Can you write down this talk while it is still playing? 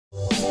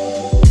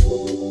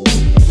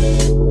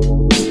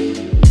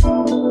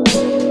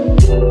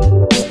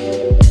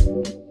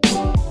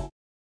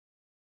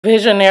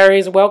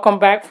Visionaries, welcome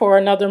back for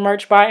another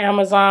Merch by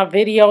Amazon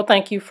video.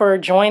 Thank you for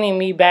joining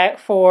me back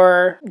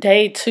for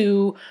day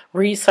 2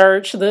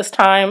 research. This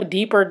time,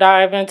 deeper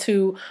dive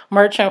into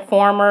Merch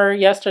Informer.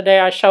 Yesterday,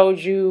 I showed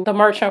you the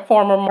Merch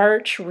Informer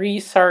merch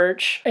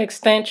research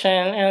extension,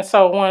 and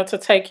so I wanted to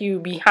take you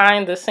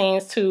behind the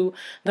scenes to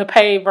the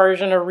paid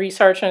version of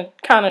research and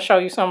kind of show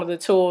you some of the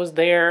tools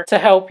there to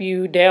help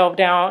you delve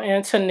down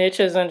into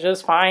niches and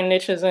just find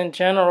niches in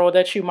general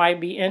that you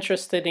might be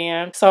interested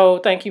in. So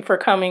thank you for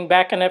coming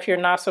back, and if you're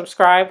not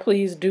subscribed,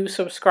 please do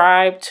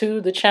subscribe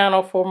to the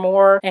channel for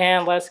more,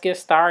 and let's get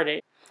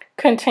started.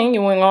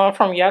 Continuing on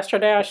from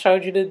yesterday, I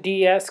showed you the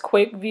DS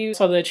quick view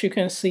so that you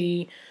can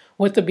see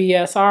what the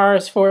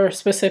BSRs for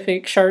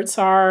specific shirts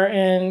are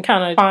and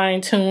kind of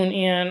fine tune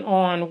in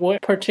on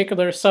what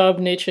particular sub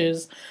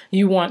niches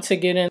you want to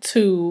get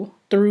into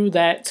through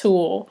that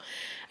tool.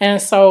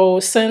 And so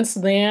since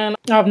then,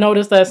 I've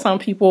noticed that some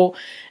people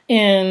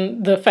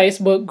in the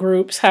Facebook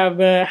groups have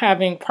been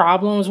having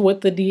problems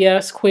with the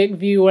DS quick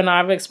view, and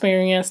I've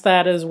experienced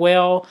that as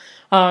well.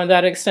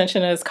 That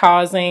extension is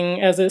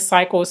causing, as it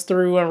cycles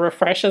through and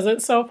refreshes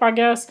itself, I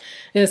guess,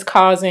 is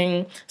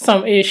causing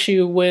some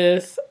issue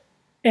with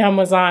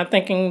Amazon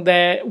thinking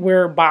that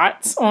we're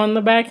bots on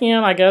the back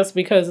end, I guess,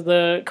 because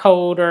the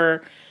code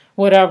or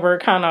whatever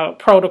kind of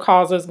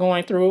protocols is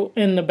going through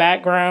in the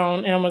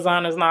background.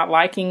 Amazon is not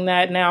liking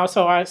that now,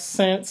 so I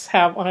since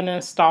have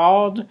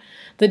uninstalled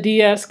the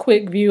DS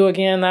Quick View.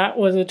 Again, that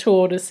was a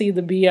tool to see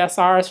the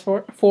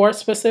BSRs for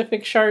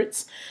specific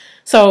shirts.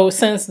 So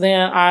since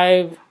then,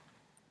 I've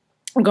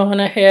gone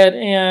ahead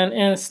and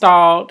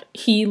installed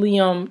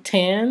Helium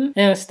 10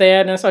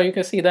 instead, and so you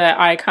can see that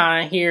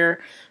icon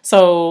here.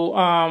 So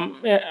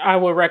I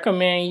would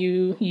recommend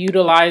you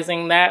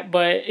utilizing that,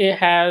 but it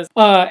has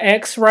a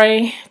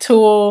X-ray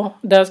tool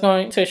that's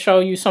going to show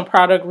you some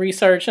product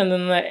research, and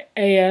then the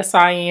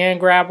ASIN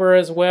grabber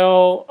as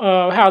well.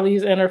 How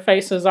these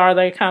interfaces are,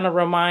 they kind of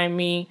remind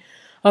me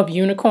of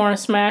Unicorn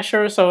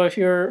Smasher, so if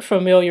you're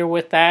familiar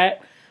with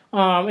that.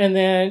 And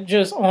then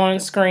just on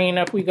screen,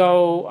 if we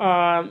go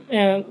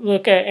and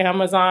look at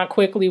Amazon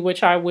quickly,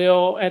 which I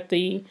will at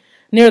the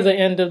near the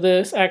end of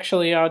this.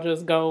 Actually, I'll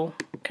just go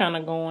kind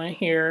of going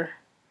here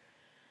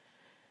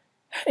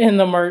in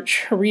the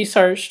merch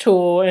research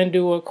tool and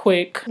do a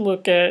quick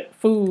look at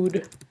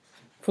food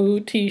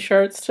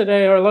t-shirts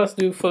today, or let's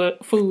do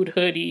food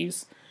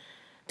hoodies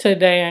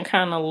today and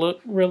kind of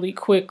look really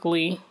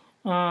quickly.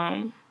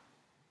 And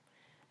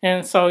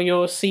so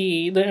you'll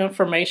see the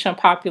information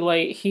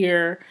populate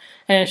here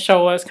and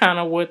show us kind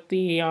of what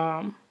the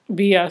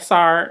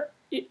BSR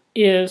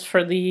is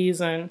for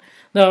these and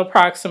the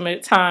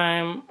approximate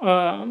time.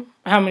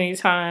 How many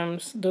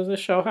times does it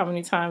show? How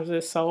many times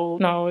it's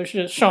sold? No, it's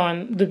just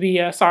showing the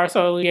BSR,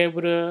 so you'll be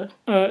able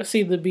to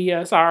see the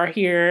BSR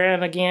here.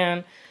 And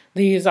again,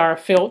 these are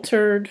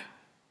filtered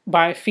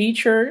by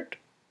featured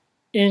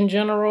in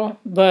general,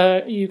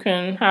 but you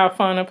can have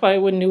fun and play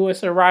with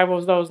newest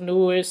arrivals, those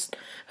newest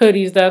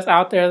hoodies that's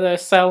out there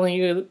that's selling.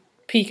 You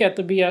peek at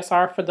the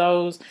BSR for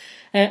those,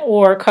 and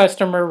or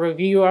customer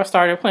review. I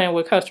started playing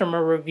with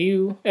customer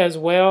review as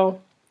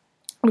well,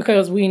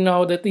 because we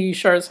know that these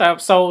shirts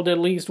have sold at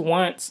least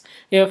once,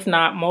 if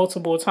not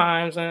multiple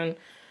times, and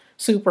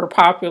super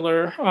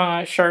popular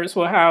shirts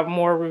will have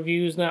more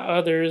reviews than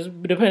others,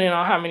 depending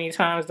on how many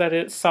times that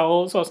it's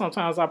sold. So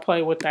sometimes I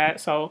play with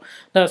that. So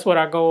that's what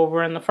I go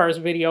over in the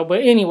first video.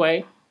 But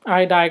anyway,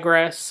 I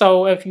digress.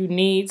 So if you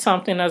need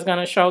something that's going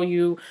to show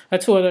you, a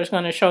tool that's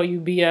going to show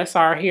you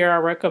BSR here, I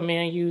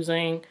recommend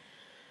using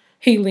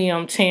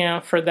Helium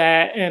 10 for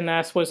that, and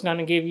that's what's going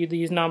to give you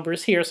these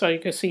numbers here, so you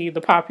can see the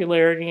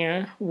popularity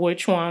and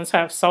which ones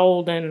have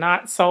sold and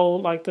not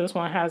sold. Like this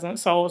one hasn't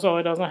sold, so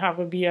it doesn't have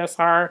a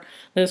BSR.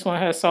 This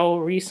one has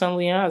sold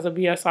recently and has a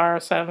BSR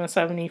of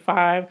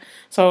 775.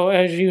 So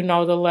as you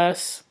know, the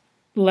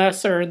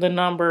lesser the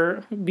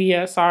number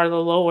BSR, the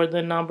lower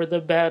the number, the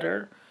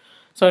better.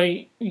 So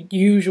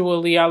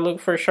usually I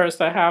look for shirts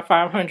that have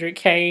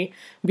 500K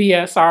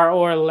BSR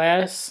or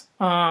less.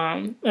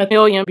 A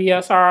million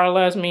BSR or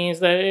less means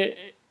that it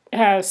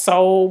has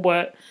sold,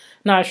 but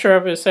not sure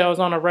if it sells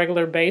on a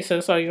regular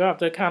basis. So you have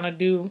to kind of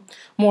do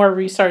more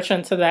research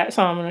into that.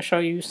 So I'm going to show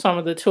you some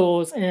of the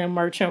tools in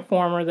Merch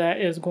Informer that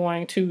is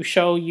going to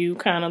show you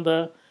kind of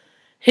the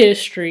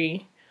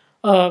history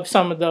of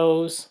some of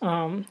those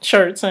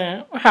shirts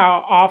and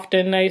how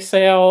often they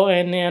sell,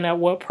 and then at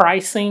what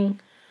pricing.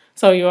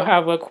 So you'll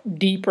have a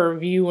deeper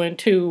view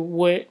into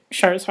what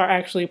shirts are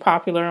actually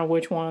popular and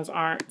which ones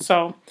aren't.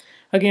 So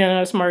again,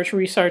 that's merch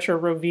research, or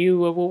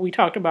review of what we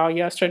talked about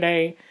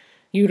yesterday,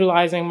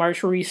 utilizing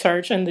merch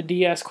research and the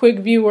DS Quick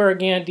Viewer.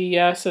 Again,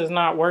 DS is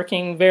not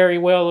working very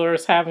well, or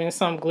is having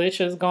some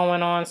glitches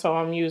going on, so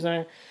I'm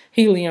using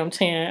Helium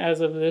 10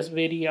 as of this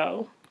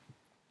video.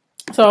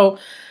 So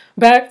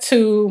back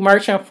to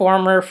Merch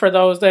Informer. For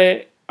those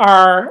that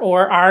are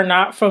or are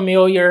not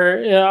familiar,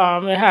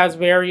 it has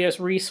various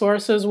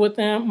resources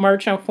within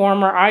Merch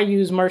Informer. I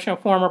use Merch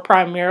Informer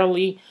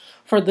primarily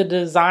for the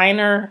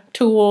designer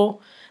tool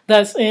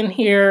that's in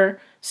here.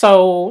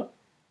 So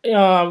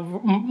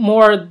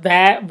more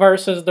that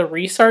versus the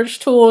research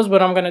tools,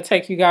 but I'm going to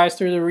take you guys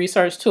through the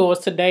research tools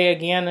today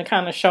again to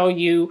kind of show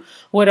you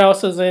what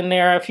else is in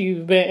there if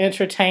you've been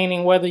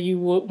entertaining whether you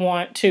would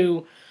want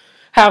to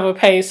have a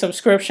paid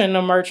subscription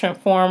to Merch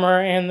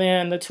Informer, and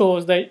then the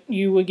tools that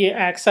you would get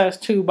access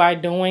to by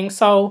doing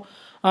so.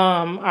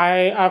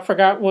 I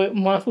forgot what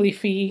monthly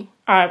fee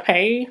I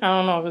pay. I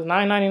don't know if it's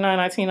 $9.99,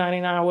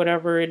 $19.99,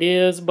 whatever it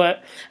is.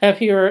 But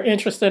if you're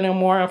interested in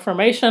more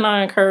information,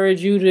 I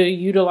encourage you to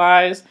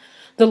utilize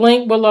the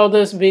link below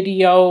this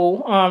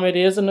video. It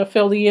is an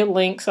affiliate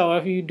link, so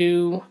if you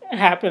do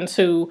happen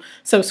to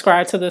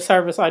subscribe to the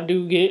service, I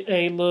do get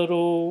a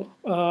little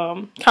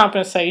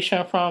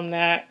compensation from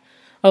that,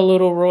 a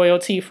little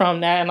royalty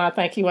from that, and I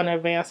thank you in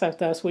advance if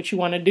that's what you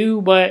want to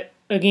do. But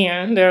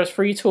again, there's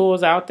free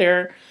tools out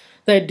there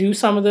that do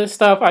some of this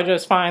stuff. I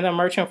just find that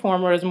Merch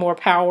Informer is more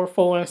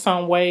powerful in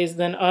some ways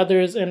than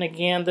others. And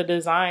again, the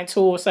design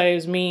tool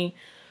saves me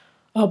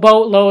a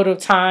boatload of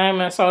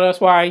time. And so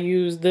that's why I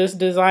use this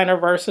designer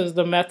versus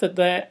the method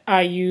that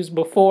I used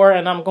before.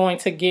 And I'm going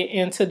to get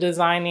into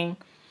designing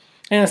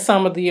in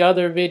some of the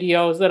other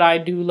videos that I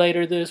do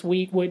later this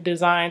week with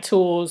design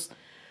tools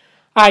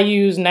I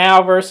use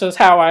now versus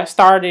how I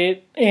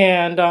started,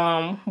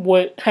 and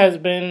what has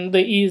been the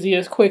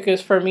easiest,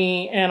 quickest for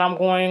me. And I'm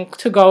going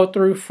to go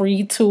through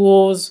free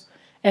tools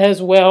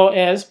as well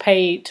as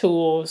paid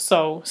tools,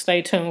 so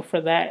stay tuned for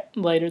that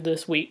later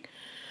this week.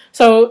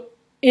 So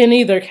in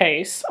either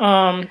case,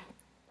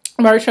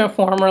 Merch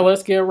Informer,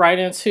 let's get right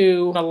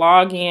into the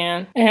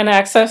login and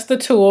access the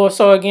tool.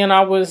 So again,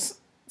 I was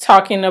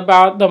talking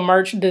about the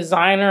merch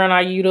designer, and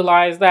I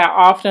utilize that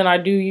often. I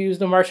do use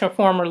the Merch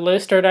Informer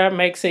lister. That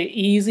makes it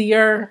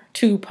easier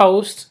to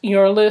post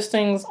your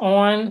listings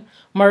on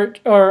merch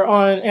or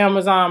on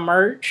Amazon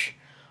merch.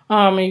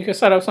 And you can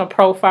set up some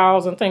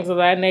profiles and things of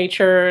that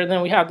nature. And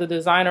then we have the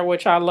designer,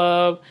 which I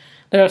love.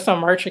 There are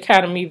some Merch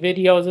Academy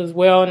videos as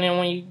well. And then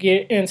when you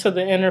get into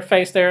the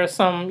interface, there are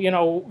some,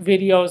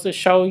 videos that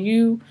show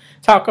you,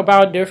 talk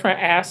about different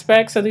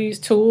aspects of these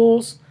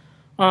tools.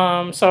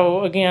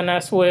 So again,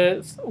 that's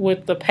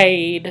with the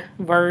paid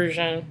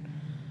version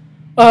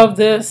of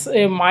this.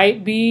 It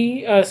might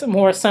be a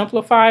more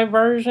simplified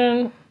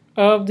version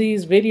of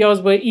these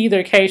videos, but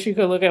either case, you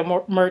could look at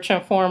Merch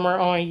Informer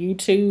on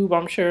YouTube.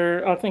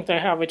 I think they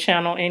have a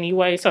channel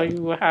anyway, so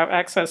you will have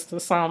access to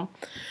some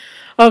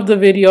of the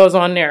videos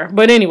on there.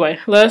 But anyway,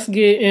 let's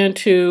get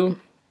into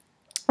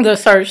the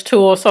search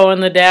tool. So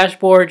in the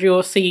dashboard,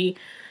 you'll see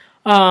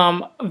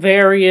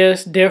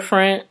various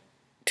different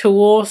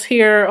tools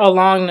here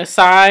along the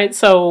side.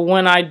 So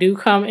when I do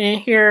come in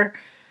here,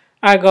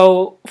 I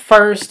go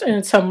first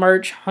into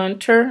Merch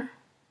Hunter,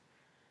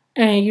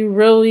 and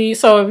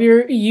so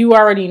if you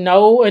already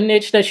know a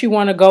niche that you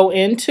want to go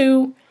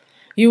into,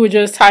 you would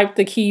just type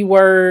the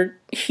keyword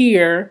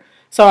here.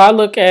 So I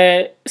look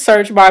at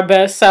search by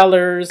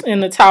bestsellers in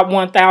the top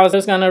 1,000.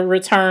 It's going to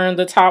return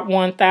the top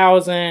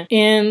 1,000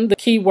 in the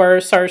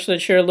keyword search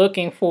that you're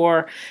looking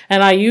for.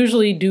 And I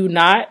usually do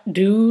not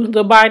do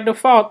the by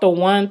default, the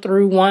 1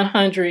 through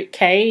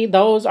 100K.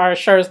 Those are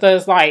shirts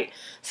that's like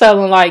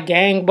selling like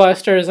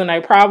gangbusters, and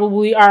they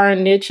probably are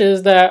in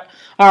niches that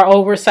are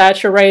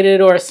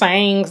oversaturated or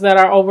sayings that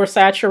are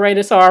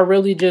oversaturated. So I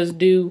really just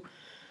do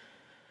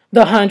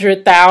the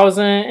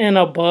 100,000 and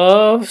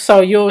above, so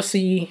you'll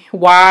see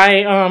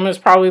why there's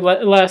probably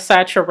less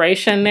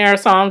saturation there.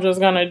 So I'm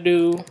just gonna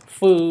do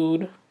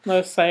food.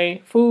 Let's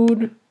say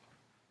food,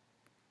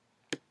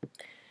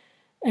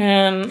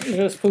 and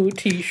just food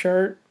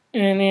t-shirt,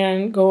 and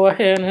then go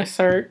ahead and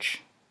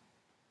search.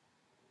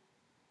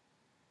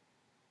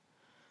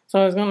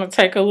 So it's gonna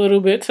take a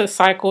little bit to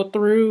cycle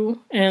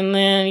through, and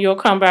then you'll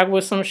come back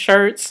with some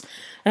shirts.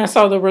 And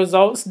so the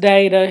results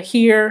data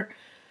here,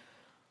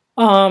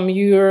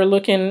 you're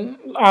looking,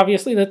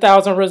 obviously, the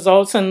 1,000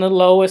 results, and the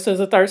lowest is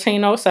a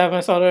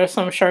 1307. So there's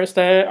some shirts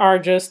that are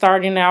just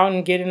starting out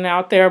and getting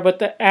out there, but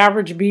the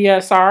average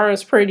BSR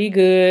is pretty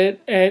good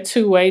at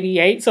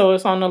 288. So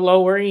it's on the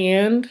lower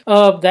end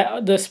of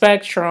the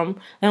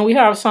spectrum. And we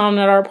have some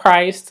that are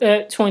priced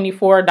at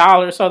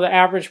 $24. So the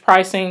average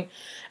pricing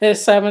is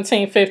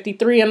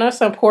 $17.53, and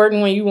that's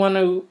important when you want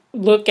to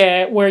look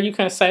at where you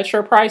can set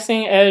your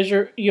pricing as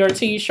your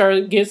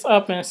t-shirt gets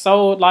up and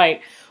sold.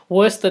 Like,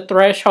 what's the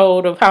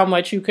threshold of how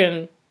much you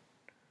can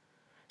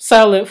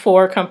sell it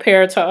for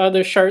compared to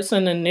other shirts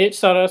in the niche?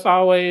 So that's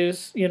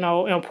always,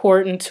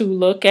 important to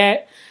look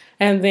at.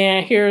 And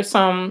then here's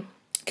some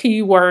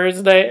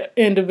keywords that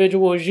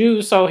individuals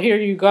use. So here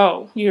you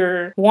go.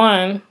 You're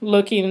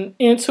looking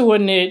into a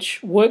niche,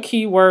 what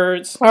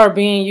keywords are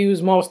being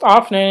used most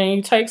often, and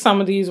you take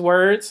some of these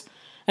words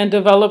and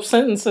develop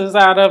sentences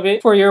out of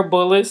it for your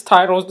bullets,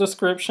 titles,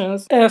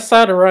 descriptions,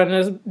 etc. And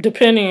it's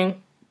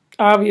depending,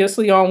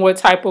 obviously, on what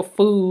type of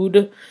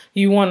food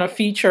you want to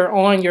feature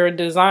on your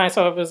design.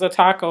 So if it's a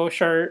taco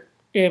shirt,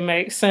 it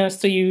makes sense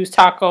to use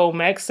taco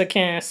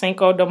Mexican,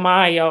 Cinco de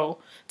Mayo,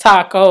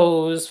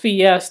 tacos,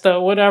 fiesta,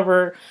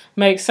 whatever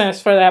makes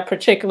sense for that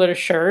particular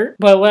shirt.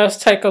 But let's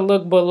take a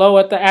look below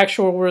at the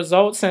actual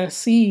results and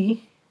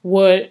see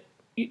what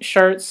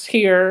shirts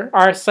here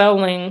are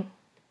selling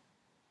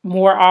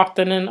more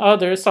often than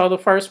others. So the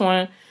first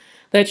one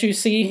that you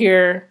see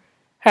here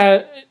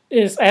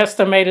is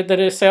estimated that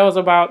it sells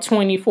about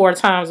 24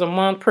 times a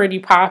month. Pretty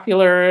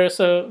popular. It's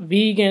a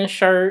vegan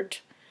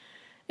shirt.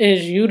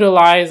 Is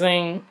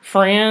utilizing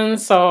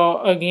friends.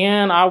 So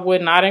again, I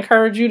would not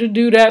encourage you to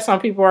do that. Some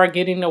people are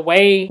getting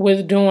away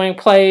with doing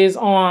plays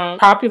on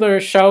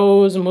popular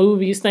shows,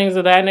 movies, things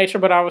of that nature,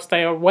 but I would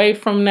stay away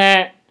from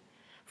that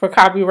for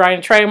copyright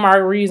and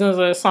trademark reasons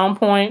at some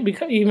point,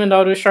 because even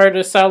though the shirt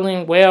is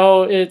selling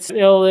well, it's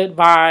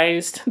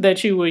ill-advised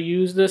that you would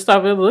use this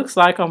stuff. It looks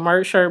like a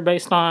merch shirt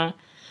based on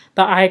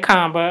the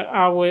icon, but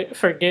I would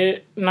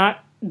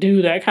not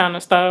do that kind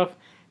of stuff.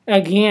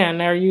 Again,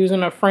 they're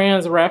using a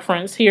Friends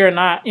reference here,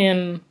 not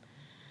in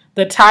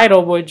the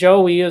title, but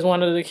Joey is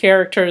one of the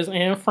characters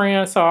in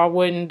Friends, so I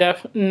wouldn't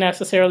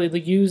necessarily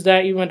use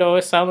that, even though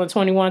it's selling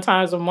 21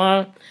 times a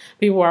month.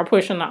 People are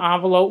pushing the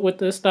envelope with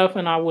this stuff,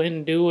 and I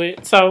wouldn't do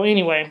it. So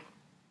anyway,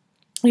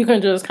 you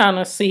can just kind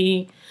of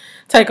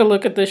take a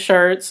look at the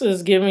shirts.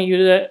 It's giving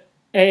you the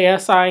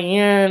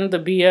ASIN, the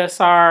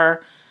BSR,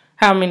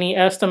 how many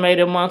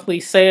estimated monthly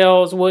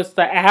sales, what's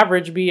the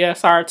average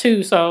BSR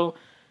too. So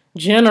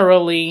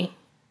generally,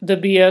 the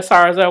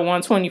BSR is at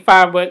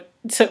 125, but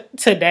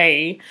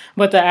today,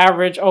 but the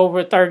average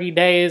over 30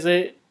 days,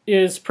 it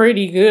is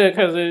pretty good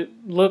because it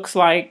looks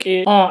like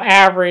it on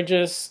average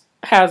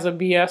has a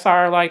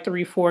BSR like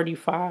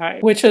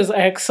 345, which is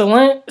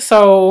excellent.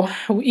 So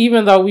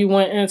even though we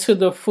went into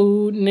the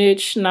food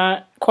niche,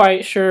 not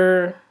quite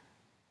sure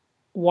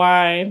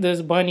why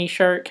this bunny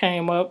shirt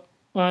came up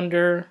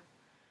under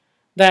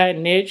that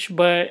niche,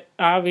 but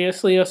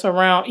obviously it's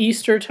around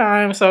Easter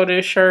time, so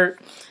this shirt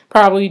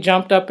probably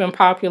jumped up in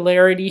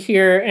popularity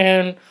here.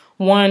 And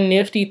one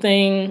nifty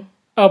thing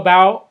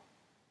about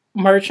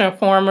Merch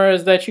Informer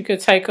is that you could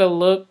take a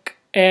look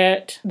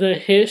at the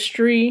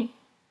history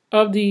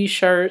of these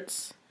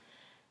shirts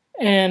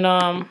and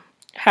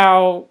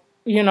how,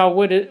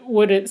 what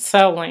it's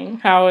selling,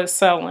 how it's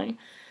selling.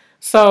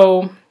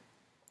 So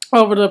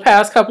over the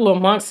past couple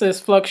of months, it's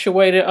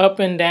fluctuated up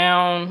and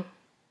down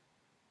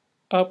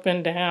till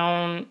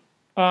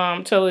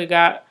it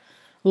got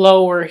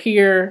lower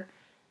here.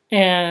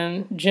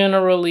 And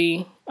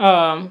generally,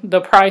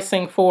 the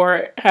pricing for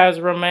it has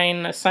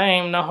remained the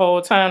same the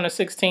whole time, the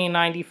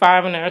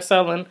 $16.95, and they're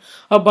selling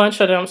a bunch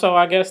of them. So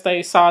I guess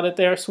they saw that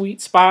their sweet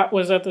spot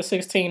was at the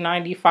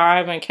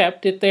 $16.95 and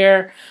kept it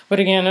there. But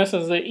again, this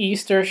is the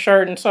Easter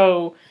shirt, and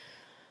so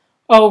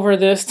over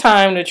this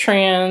time, the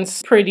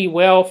trend's pretty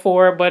well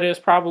for it, but it's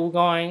probably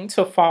going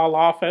to fall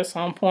off at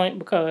some point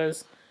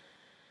because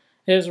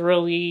it's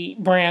really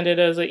branded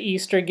as an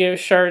Easter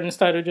gift shirt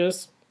instead of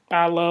just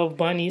I love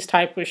bunnies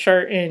type of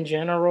shirt in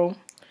general.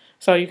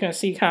 So you can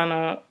see kind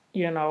of,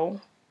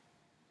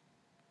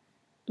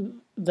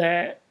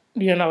 that,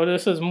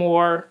 this is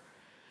more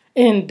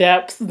in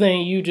depth than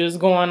you just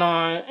going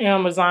on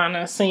Amazon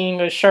and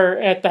seeing a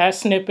shirt at that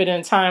snippet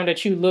in time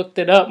that you looked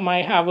it up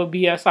might have a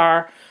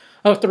BSR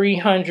of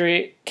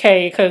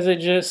 300K because it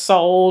just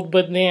sold,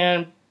 but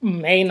then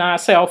may not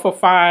sell for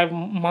 5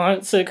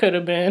 months. It could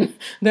have been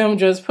them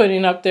just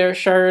putting up their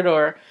shirt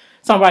or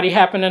somebody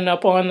happening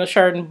up on the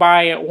shirt and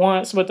buy it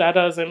once, but that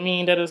doesn't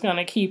mean that it's going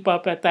to keep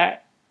up at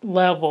that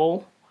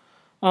level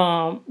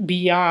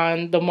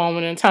beyond the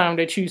moment in time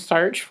that you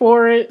search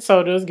for it.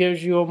 So this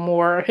gives you a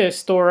more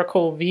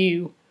historical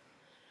view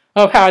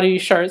of how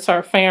these shirts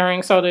are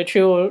faring so that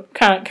you'll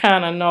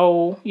kind of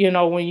know,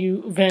 when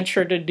you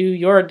venture to do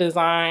your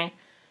design,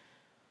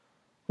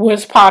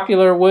 what's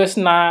popular, what's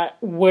not,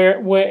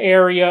 what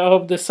area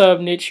of the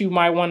sub niche you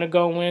might want to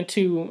go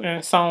into,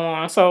 and so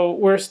on. So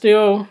we're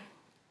still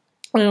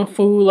in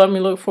food. Let me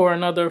look for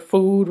another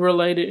food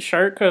related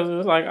shirt because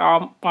it's like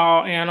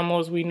all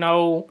animals. We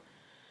know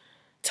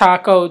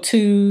Taco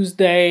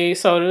Tuesday,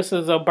 so this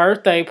is a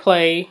birthday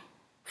play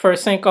for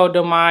Cinco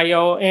de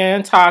Mayo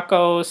and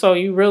tacos. So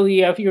you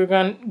really, if you're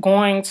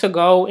going to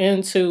go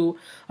into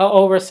an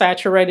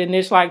oversaturated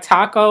niche like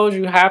tacos,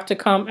 you have to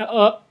come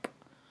up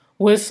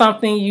with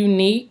something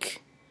unique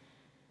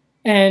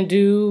and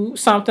do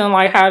something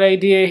like how they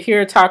did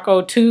here,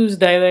 Taco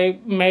Tuesday. They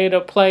made a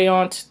play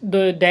on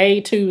the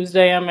day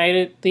Tuesday and made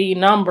it the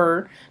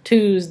number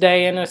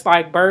Tuesday, and it's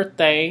like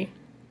birthday.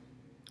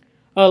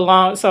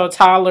 So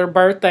toddler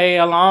birthday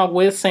along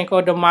with Cinco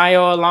de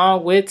Mayo,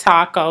 along with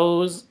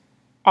tacos,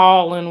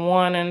 all in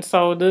one. And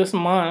so this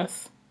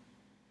month,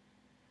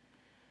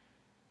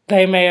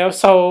 they may have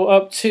sold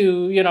up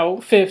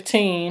to,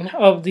 15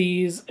 of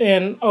these.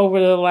 And over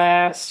the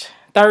last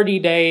 30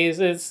 days,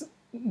 it's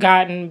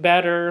gotten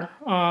better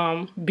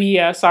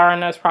BSR,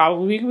 and that's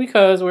probably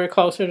because we're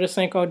closer to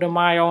Cinco de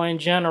Mayo in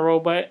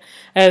general. But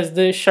as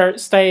this shirt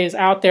stays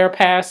out there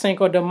past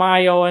Cinco de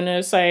Mayo and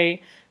it's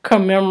a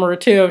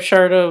commemorative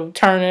shirt of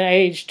turning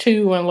age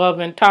 2 and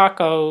loving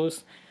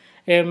tacos,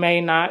 it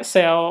may not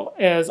sell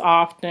as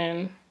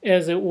often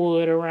as it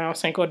would around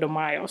Cinco de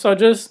Mayo. So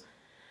just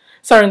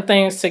certain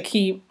things to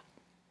keep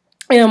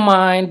in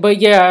mind. But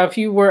yeah, if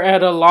you were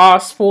at a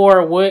loss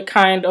for what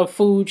kind of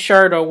food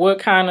shirt or what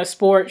kind of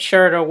sports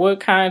shirt or what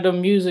kind of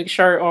music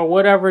shirt or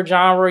whatever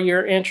genre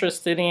you're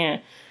interested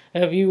in,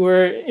 if you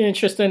were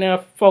interested in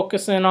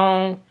focusing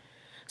on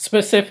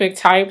specific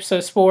types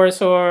of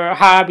sports or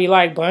hobby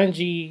like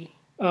bungee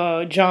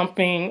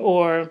jumping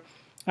or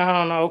I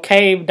don't know,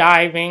 cave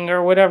diving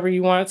or whatever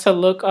you want to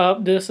look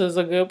up, this is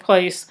a good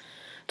place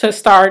to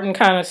start and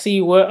kind of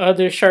see what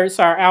other shirts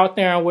are out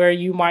there and where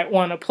you might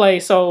want to play.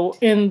 So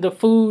in the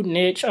food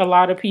niche, a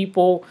lot of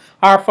people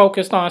are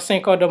focused on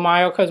Cinco de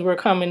Mayo because we're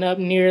coming up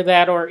near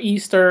that, or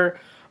Easter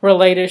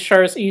related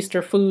shirts,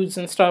 Easter foods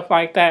and stuff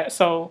like that.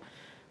 So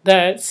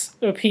that's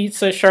the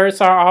pizza shirts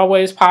are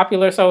always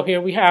popular. So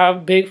here we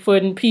have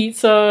Bigfoot and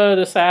pizza,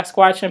 the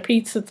Sasquatch and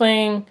pizza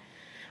thing.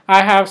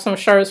 I have some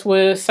shirts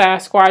with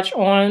Sasquatch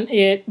on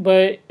it,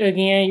 but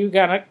again, you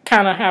gotta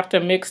kind of have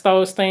to mix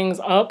those things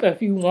up if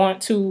you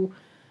want to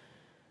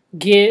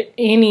get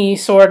any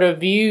sort of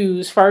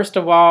views, first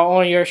of all,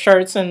 on your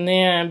shirts, and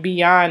then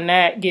beyond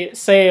that, get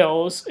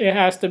sales. It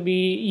has to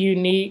be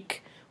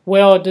unique,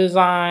 well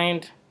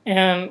designed,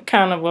 and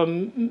kind of a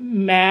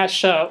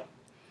mashup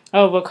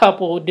of a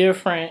couple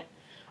different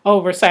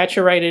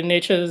oversaturated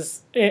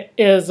niches. It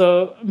is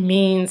a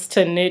means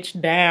to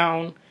niche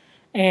down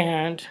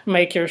and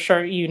make your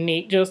shirt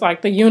unique. Just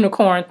like the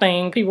unicorn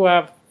thing, people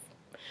have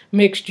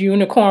mixed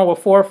unicorn with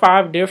 4 or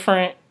 5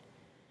 different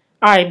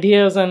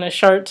ideas in the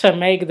shirt to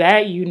make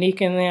that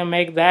unique and then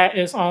make that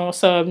its own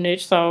sub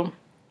niche. So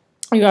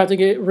you have to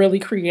get really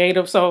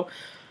creative. So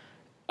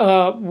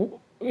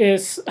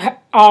it's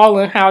all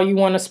in how you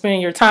want to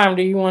spend your time.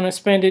 Do you want to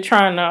spend it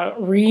trying to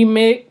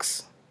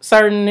remix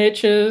certain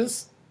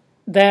niches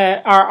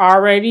that are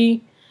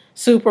already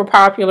super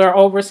popular,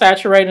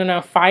 oversaturated,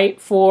 and fight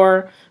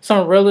for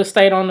some real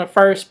estate on the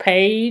first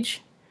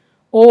page?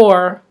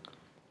 Or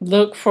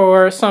look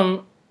for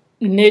some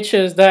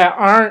niches that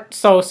aren't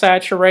so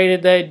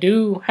saturated that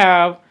do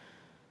have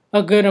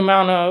a good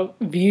amount of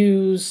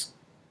views,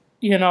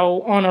 you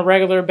know, on a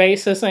regular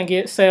basis and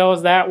get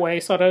sales that way.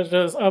 So that's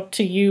just up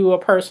to you, a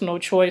personal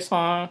choice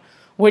on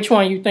which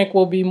one you think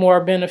will be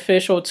more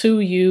beneficial to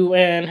you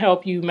and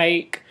help you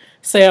make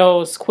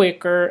sales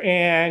quicker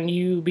and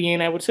you being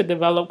able to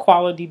develop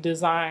quality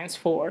designs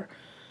for.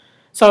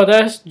 So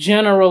that's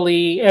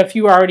generally, if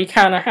you already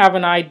kind of have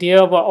an idea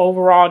of an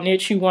overall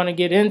niche you want to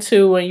get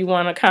into and you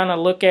want to kind of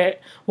look at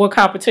what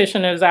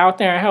competition is out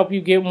there and help you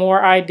get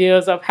more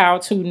ideas of how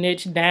to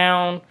niche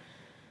down,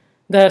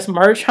 that's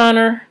Merch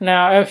Hunter.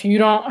 Now, if you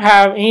don't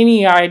have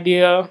any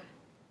idea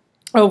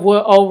of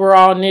what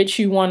overall niche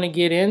you want to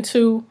get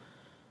into,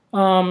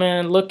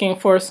 and looking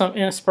for some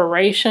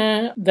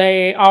inspiration,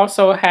 they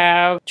also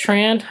have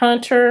Trend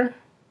Hunter.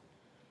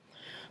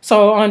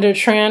 So under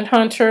Trend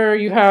Hunter,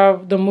 you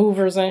have the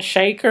movers and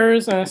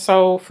shakers. And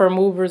so for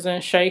movers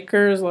and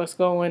shakers, let's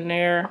go in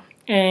there.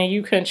 And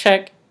you can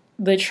check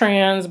the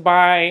trends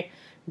by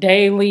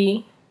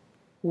daily,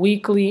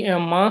 weekly,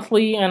 and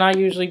monthly. And I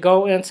usually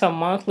go into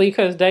monthly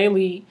because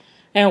daily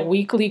and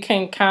weekly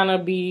can kind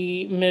of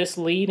be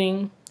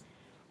misleading.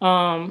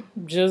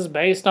 Just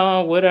based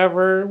on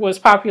whatever was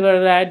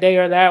popular that day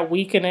or that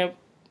week. And it,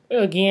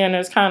 again,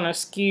 is kind of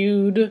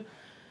skewed,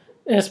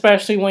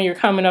 especially when you're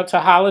coming up to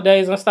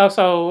holidays and stuff.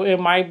 So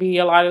it might be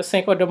a lot of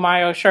Cinco de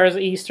Mayo shirts,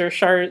 Easter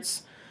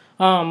shirts.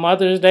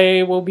 Mother's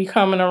Day will be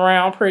coming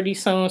around pretty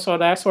soon, so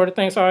that sort of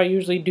thing. So I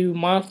usually do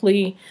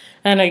monthly.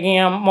 And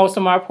again, most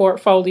of my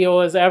portfolio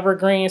is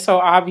evergreen, so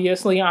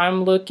obviously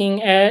I'm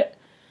looking at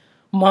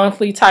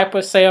monthly type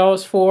of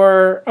sales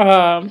for,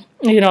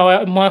 you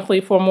know,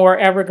 monthly for more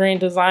evergreen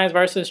designs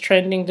versus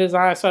trending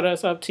designs. So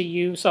that's up to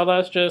you. So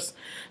let's just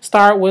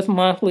start with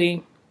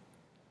monthly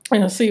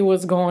and see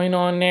what's going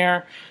on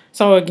there.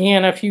 So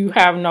again, if you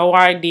have no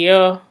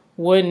idea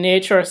what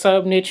niche or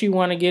sub niche you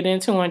want to get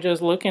into and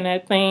just looking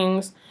at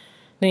things,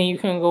 then you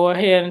can go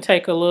ahead and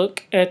take a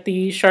look at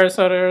these shirts.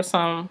 So there are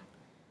some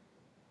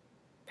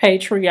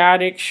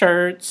patriotic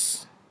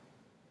shirts,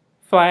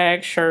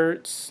 flag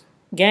shirts,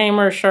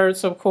 gamer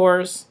shirts, of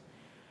course.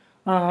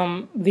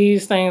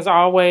 These things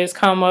always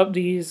come up.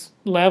 These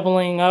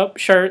leveling up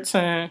shirts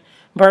and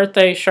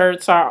birthday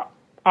shirts are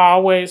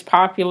always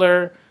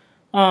popular.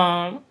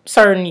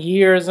 Certain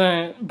years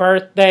and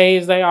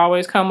birthdays, they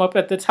always come up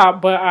at the top.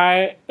 But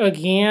I,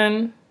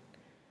 again,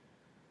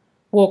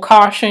 will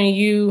caution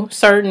you,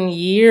 certain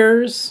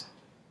years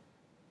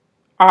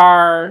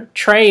are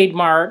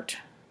trademarked.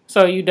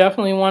 So you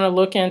definitely want to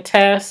look and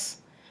test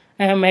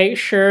and make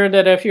sure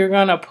that if you're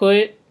going to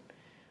put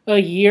a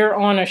year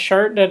on a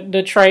shirt, that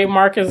the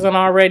trademark isn't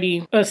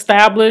already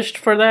established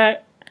for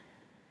that.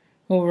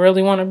 We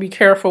really want to be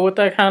careful with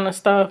that kind of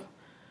stuff.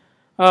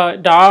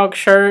 Dog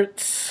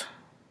shirts,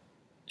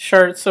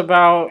 shirts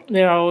about,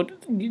 you know,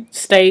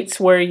 states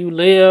where you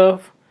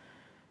live,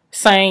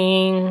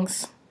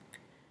 sayings,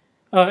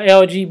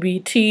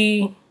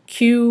 LGBTQ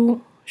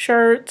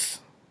shirts.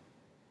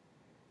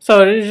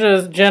 So it's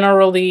just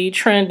generally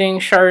trending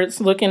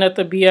shirts, looking at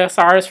the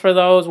BSRs for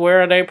those.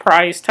 Where are they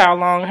priced? How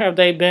long have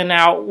they been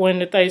out? When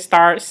did they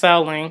start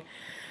selling?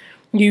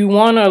 You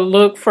want to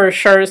look for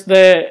shirts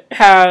that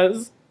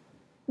has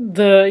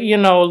the, you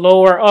know,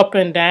 lower up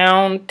and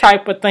down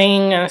type of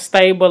thing and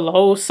stay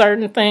below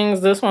certain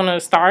things. This one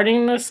is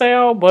starting to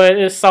sell, but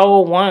it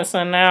sold once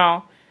and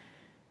now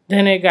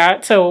then it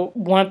got to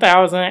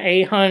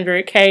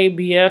 1,800K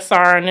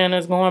BSR and then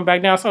it's going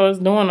back down. So it's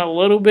doing a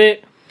little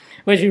bit,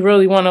 but you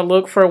really want to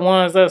look for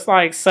ones that's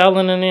like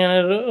selling and then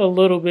a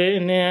little bit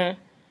and then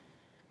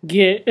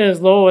get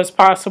as low as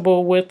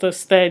possible with a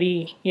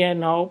steady, you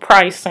know,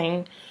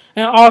 pricing.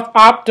 And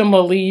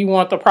optimally, you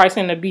want the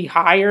pricing to be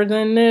higher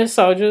than this.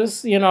 So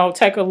just, you know,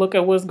 take a look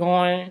at what's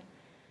going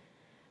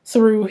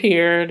through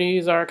here.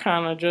 These are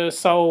kind of just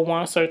sold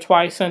once or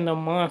twice in the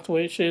month,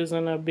 which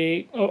isn't a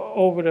big,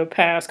 over the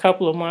past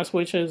couple of months,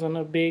 which isn't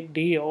a big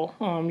deal.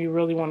 You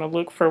really want to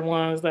look for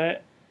ones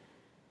that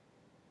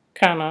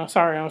kind of,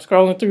 sorry, I'm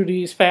scrolling through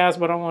these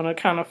fast, but I want to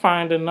kind of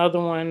find another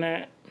one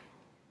that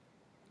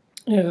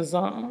is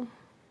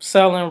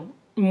selling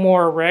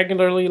more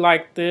regularly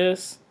like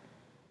this.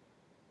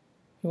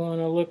 You want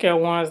to look at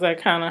ones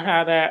that kind of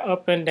have that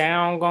up and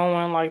down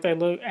going, like they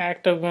look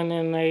active and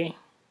then they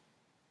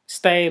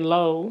stay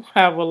low,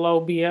 have a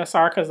low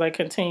BSR because they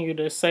continue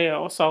to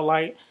sell. So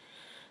like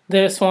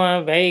this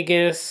one,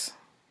 Vegas,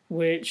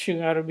 which you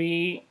got to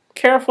be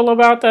careful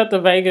about that, the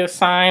Vegas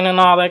sign and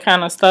all that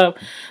kind of stuff.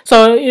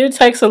 So it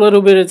takes a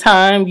little bit of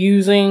time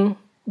using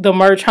the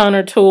Merch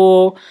Hunter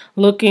tool,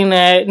 looking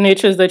at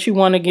niches that you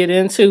want to get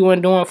into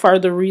and doing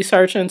further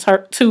research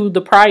into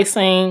the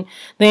pricing,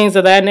 things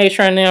of that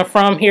nature. And then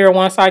from here,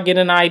 once I get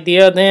an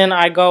idea, then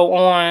I go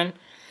on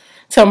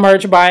to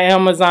Merch by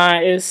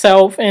Amazon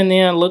itself and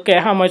then look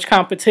at how much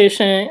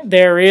competition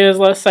there is.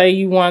 Let's say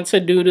you want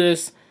to do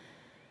this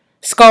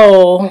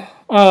skull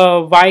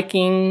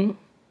Viking,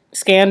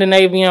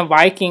 Scandinavian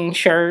Viking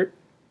shirt,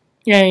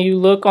 and you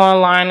look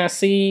online and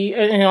see,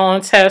 you know, on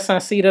test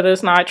and see that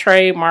it's not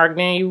trademarked.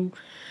 Then you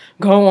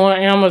go on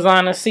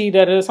Amazon and see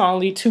that it's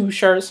only 2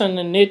 shirts in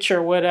the niche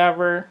or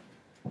whatever.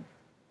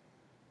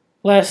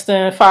 Less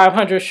than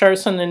 500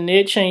 shirts in the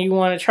niche, and you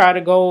want to try to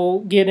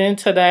go get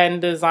into that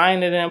and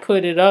design it and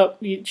put it up.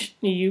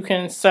 You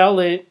can sell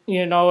it,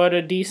 you know, at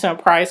a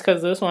decent price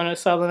because this one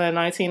is selling at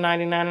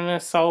 $19.99 and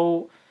it's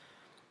sold,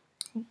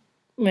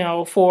 you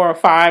know, 4 or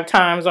 5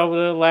 times over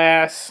the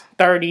last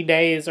 30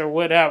 days or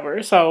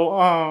whatever.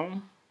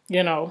 So,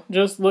 you know,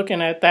 just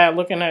looking at that,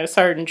 looking at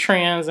certain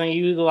trends and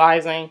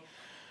utilizing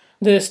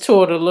this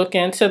tool to look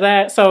into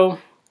that. So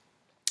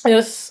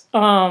there's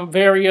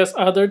various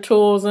other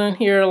tools in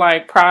here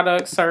like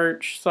product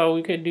search. So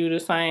we could do the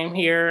same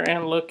here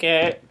and look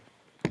at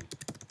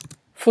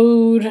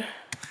food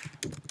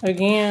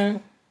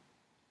again,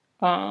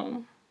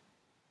 and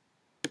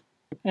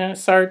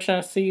search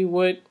and see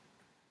what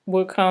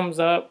comes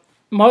up.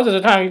 Most of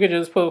the time you could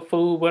just put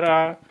food, but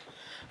I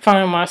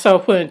find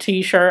myself putting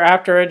t-shirt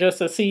after it just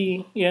to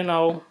see, you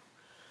know,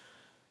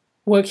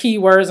 what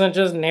keywords and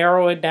just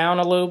narrow it down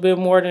a little bit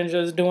more than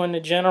just doing the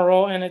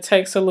general, and it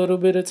takes a little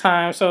bit of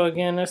time. So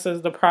again, this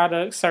is the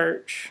product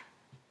search.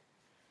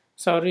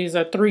 So these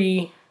are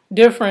 3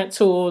 different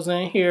tools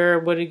in here,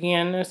 but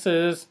again, this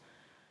is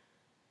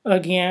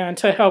again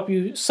to help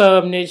you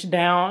sub niche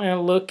down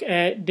and look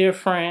at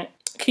different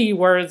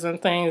keywords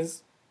and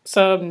things,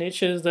 sub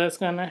niches that's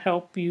going to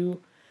help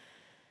you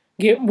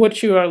get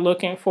what you are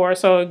looking for.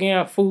 So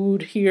again,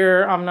 food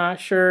here, I'm not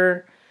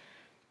sure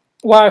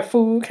why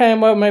food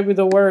came up, maybe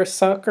the word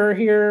sucker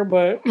here,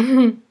 but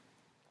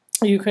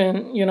you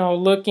can, you know,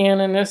 look in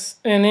and this,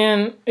 and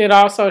then it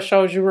also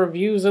shows you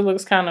reviews. It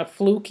looks kind of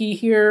fluky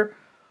here,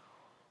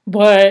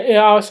 but it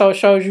also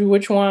shows you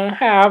which one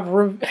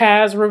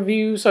has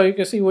reviews, so you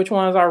can see which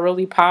ones are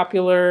really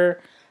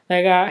popular.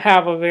 They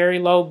have a very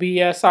low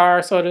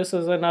BSR, so this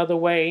is another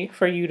way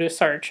for you to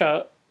search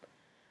up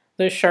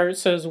the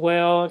shirts as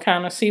well and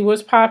kind of see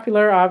what's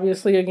popular.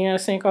 Obviously, again,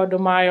 Cinco de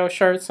Mayo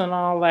shirts and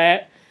all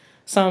that.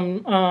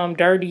 Some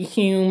dirty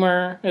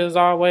humor is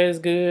always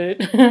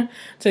good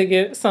to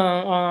get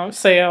some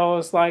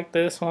sales like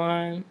this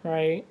one,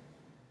 right?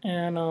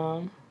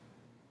 And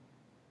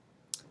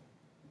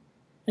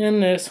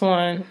in this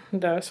one,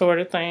 that sort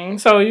of thing.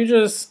 So you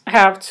just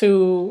have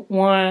to,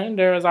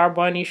 there's our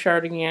bunny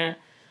shirt again.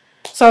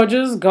 So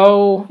just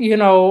go, you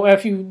know,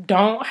 if you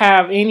don't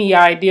have any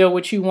idea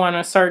what you want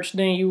to search,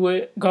 then you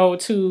would go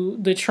to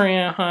the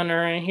trend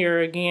hunter in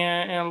here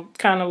again and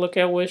kind of look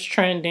at what's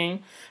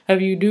trending.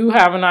 If you do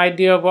have an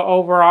idea of an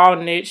overall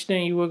niche,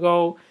 then you would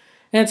go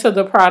into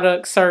the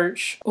product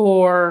search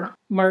or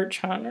merch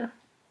hunter.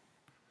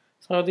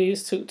 So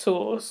these 2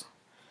 tools.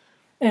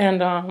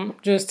 And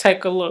just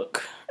take a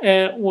look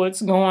at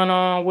what's going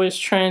on, what's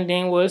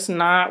trending, what's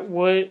not,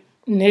 what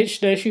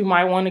niche that you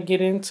might want to get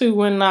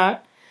into and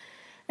not.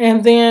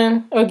 And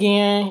then,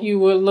 again, you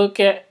would look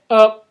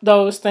up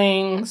those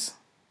things,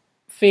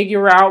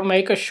 figure out,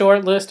 make a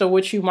short list of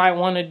what you might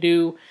want to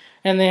do,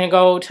 and then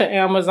go to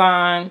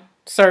Amazon,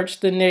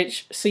 search the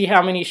niche, see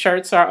how many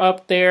shirts are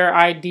up there.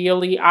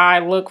 Ideally, I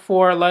look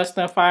for less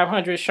than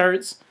 500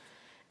 shirts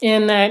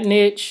in that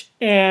niche.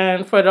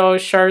 And for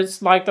those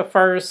shirts, like the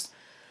first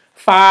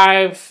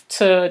 5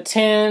 to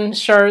 10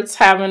 shirts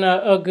having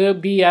a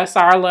good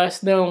BSR less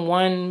than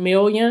 1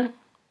 million.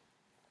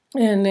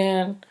 And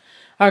then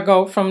I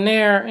go from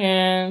there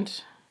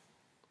and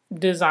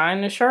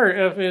design the shirt.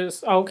 If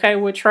it's okay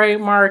with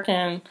trademark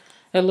and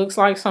it looks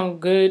like some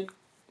good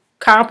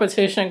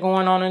competition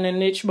going on in the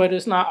niche, but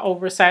it's not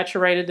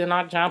oversaturated, then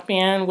I jump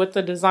in with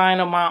the design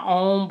of my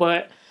own,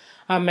 but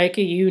I make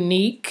it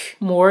unique,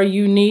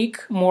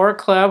 more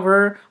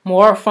clever,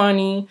 more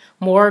funny,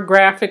 more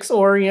graphics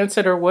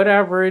oriented or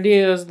whatever it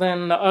is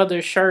than the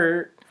other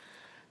shirt,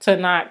 to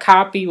not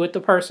copy what the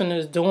person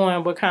is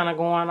doing, but kind of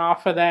going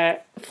off of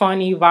that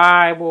funny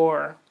vibe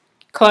or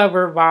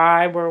clever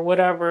vibe or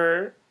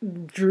whatever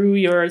drew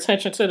your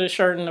attention to the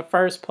shirt in the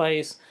first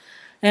place.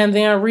 And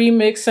then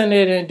remixing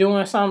it and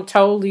doing something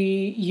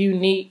totally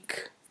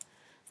unique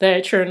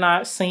that you're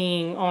not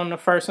seeing on the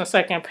first and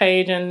second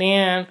page. And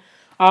then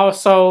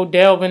also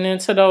delving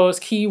into those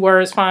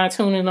keywords,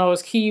 fine-tuning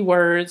those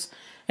keywords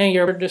in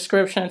your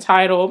description,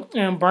 title,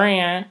 and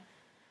brand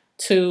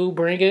to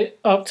bring it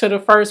up to the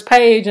first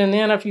page. And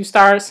then if you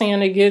start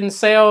seeing it getting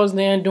sales,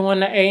 then doing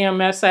the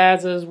AMS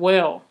ads as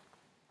well.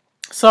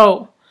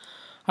 So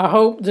I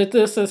hope that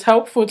this is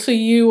helpful to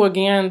you.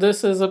 Again,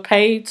 this is a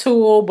paid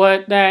tool,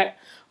 but that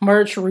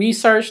merch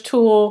research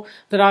tool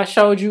that I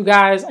showed you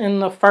guys in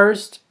the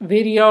first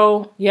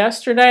video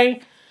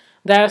yesterday,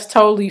 that's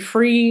totally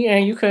free,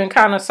 and you can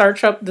kind of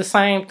search up the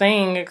same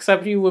thing,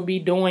 except you would be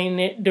doing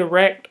it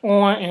direct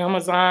on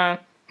Amazon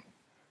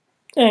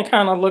and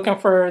kind of looking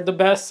for the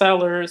best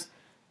sellers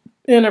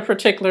in a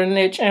particular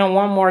niche. And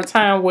one more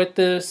time with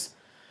this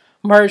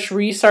merch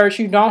research,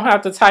 you don't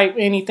have to type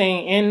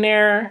anything in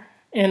there.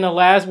 In the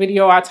last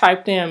video, I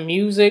typed in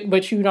music,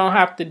 but you don't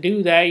have to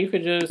do that. You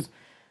could just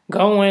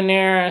go in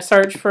there and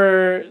search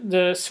for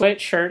the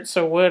sweatshirts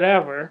or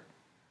whatever,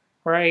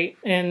 right?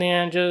 And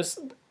then just,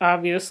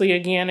 obviously,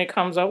 again, it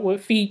comes up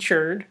with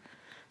featured.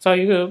 So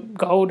you could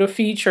go to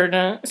featured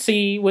and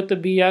see what the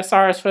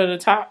BSRs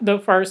for the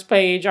first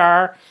page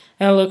are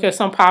and look at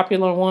some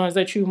popular ones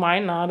that you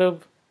might not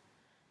have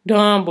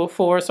done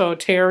before. So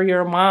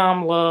Terrier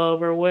Mom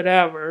Love or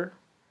whatever.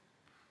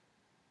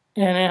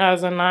 And it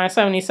has a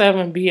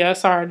 977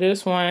 BSR.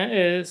 This one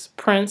is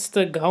Prince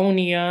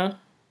Dagonia,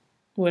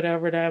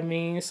 whatever that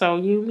means. So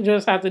you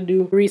just have to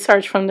do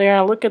research from there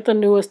and look at the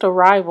newest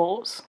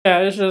arrivals. Yeah,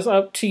 it's just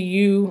up to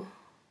you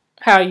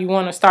how you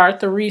want to start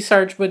the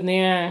research, but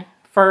then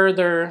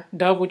further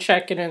double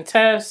check it and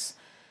test,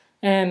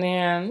 and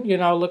then, you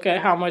know, look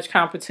at how much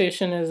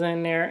competition is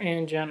in there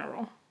in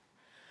general.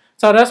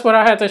 So that's what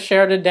I had to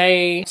share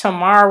today.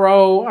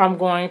 Tomorrow I'm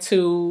going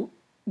to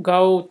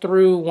go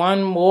through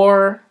one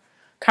more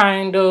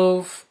kind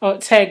of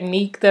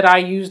technique that I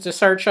use to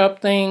search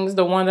up things.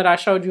 The one that I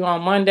showed you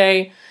on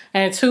Monday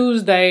and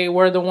Tuesday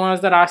were the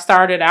ones that I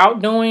started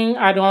out doing.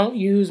 I don't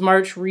use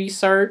merch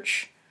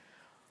research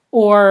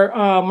or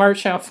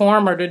Merch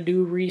Informer to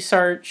do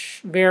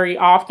research very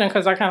often,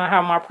 because I kind of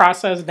have my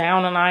process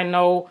down and I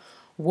know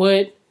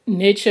what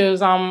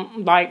niches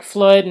I'm like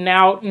flooding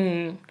out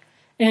and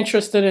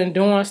interested in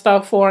doing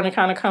stuff for, and it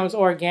kind of comes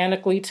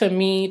organically to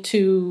me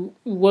to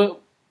what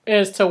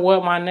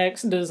my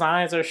next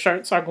designs or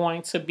shirts are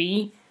going to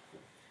be.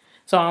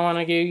 So I want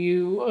to give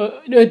you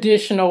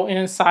additional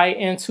insight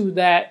into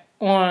that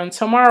on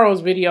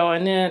tomorrow's video.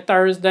 And then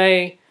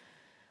Thursday,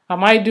 I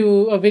might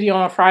do a video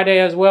on Friday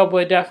as well,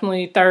 but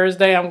definitely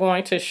Thursday I'm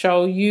going to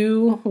show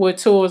you what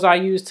tools I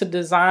use to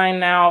design.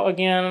 Now,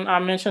 again, I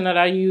mentioned that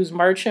I use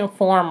Merch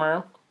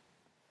Informer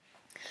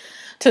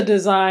to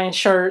design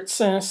shirts,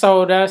 and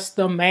so that's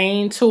the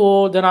main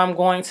tool that I'm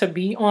going to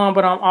be on,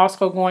 but I'm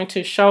also going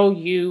to show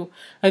you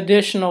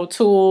additional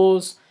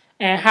tools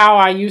and how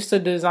I used to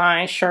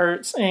design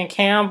shirts in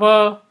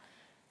Canva.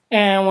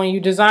 And when you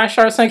design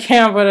shirts in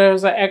Canva,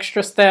 there's an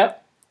extra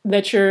step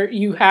that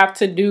you have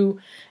to do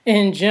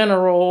in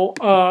general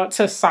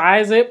to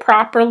size it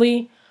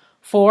properly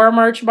for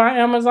Merch by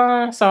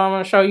Amazon. So I'm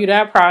going to show you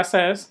that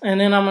process, and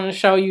then I'm going to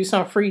show you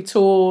some free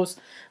tools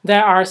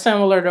that are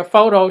similar to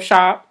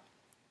Photoshop.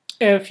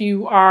 If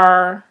you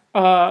are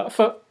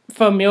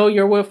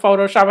familiar with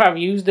Photoshop, have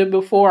used it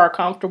before, are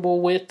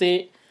comfortable with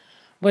it,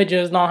 but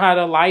just know how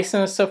to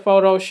license to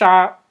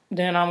Photoshop,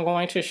 then I'm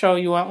going to show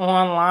you an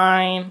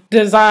online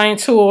design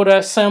tool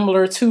that's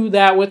similar to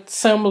that with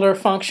similar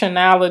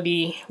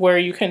functionality where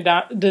you can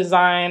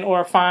design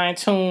or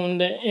fine-tune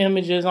the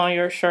images on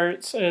your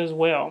shirts as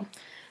well.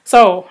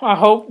 So I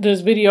hope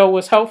this video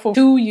was helpful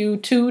to you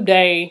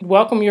today.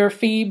 Welcome your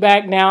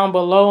feedback down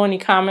below, any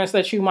comments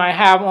that you might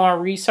have on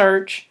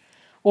research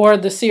or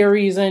the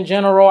series in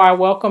general. I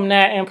welcome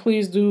that, and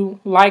please do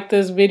like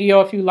this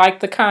video if you like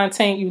the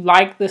content, you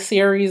like the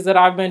series that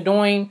I've been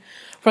doing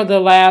for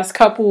the last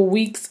couple of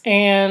weeks,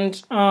 and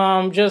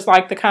just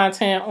like the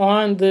content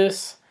on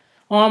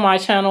my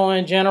channel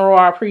in general.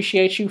 I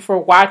appreciate you for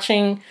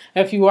watching.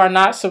 If you are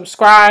not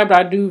subscribed,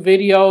 I do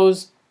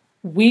videos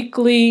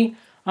weekly,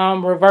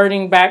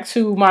 reverting back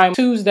to my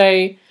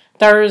Tuesday,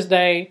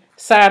 Thursday,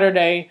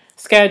 Saturday,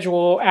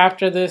 schedule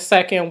after this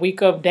second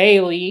week of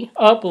daily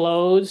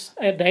uploads,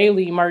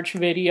 daily merch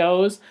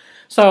videos.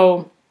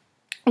 So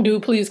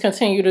do please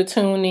continue to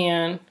tune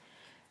in.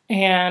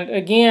 And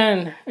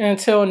again,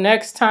 until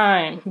next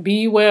time,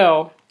 be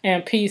well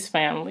and peace,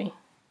 family.